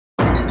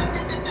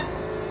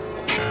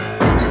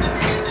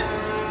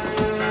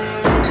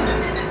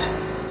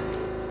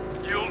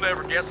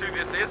guess who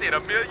this is? In a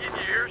million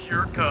years,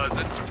 your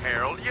cousin,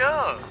 Harold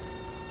Young.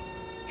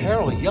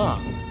 Harold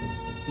Young?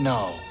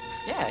 No.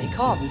 Yeah, he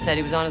called and said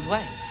he was on his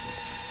way.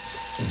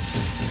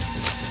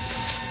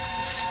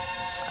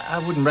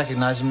 I wouldn't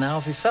recognize him now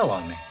if he fell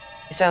on me.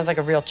 He sounds like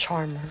a real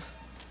charmer.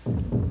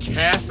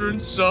 Catherine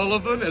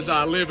Sullivan, as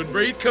I live and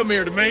breathe, come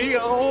here to me.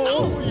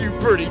 Oh, you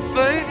pretty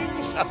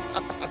things.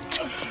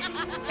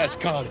 That's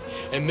Connie,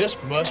 and this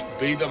must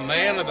be the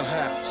man of the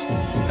house.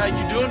 How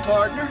you doing,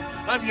 partner?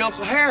 I'm your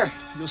Uncle Harry.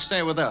 You'll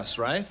stay with us,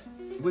 right?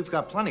 We've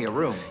got plenty of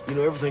room. You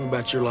know, everything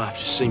about your life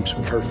just seems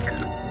perfect.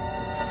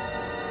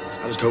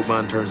 I just hope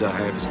mine turns out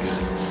half as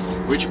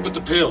good. Where'd you put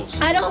the pills?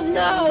 I don't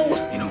know.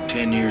 You know,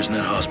 10 years in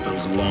that hospital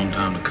is a long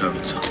time to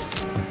covet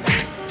something.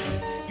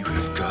 You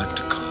have got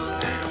to calm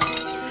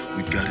down.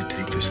 We've got to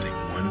take this thing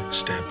one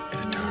step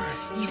at a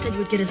time. You said you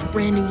would get us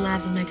brand new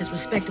lives and make us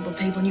respectable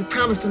people, and you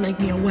promised to make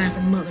me a wife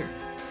and mother.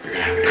 We're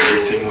gonna have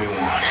everything we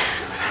want,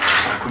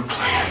 just like we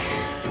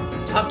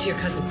planned. Talk to your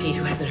cousin Pete,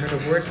 who hasn't heard a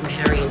word from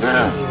Harry in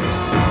 10 years.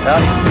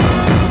 Howdy.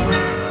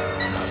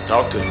 Gotta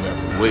talk to him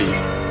every week.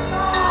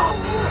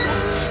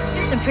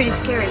 There's some pretty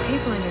scary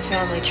people in your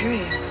family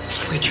tree.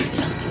 Richard,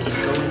 something is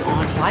going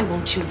on. Why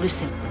won't you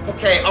listen?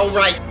 Okay, all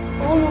right.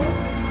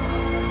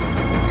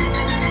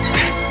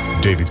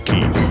 David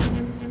Keith,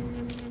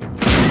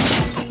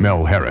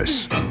 Mel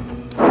Harris,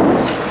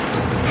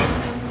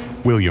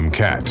 William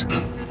Catt,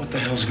 What the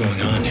hell's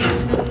going on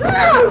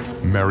here?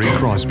 Mary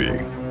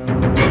Crosby,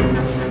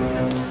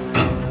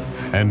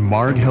 and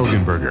Marg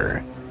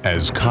Helgenberger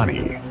as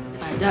Connie.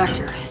 My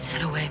doctor,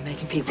 in a way,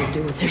 making people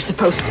do what they're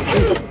supposed to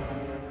do.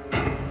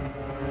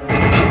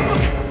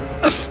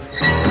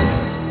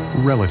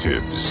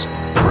 Relatives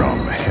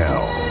from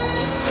hell.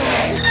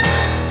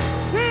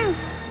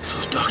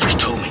 Those doctors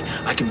told me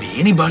I can be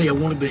anybody I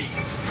want to be.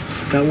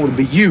 And I want to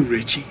be you,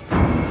 Richie.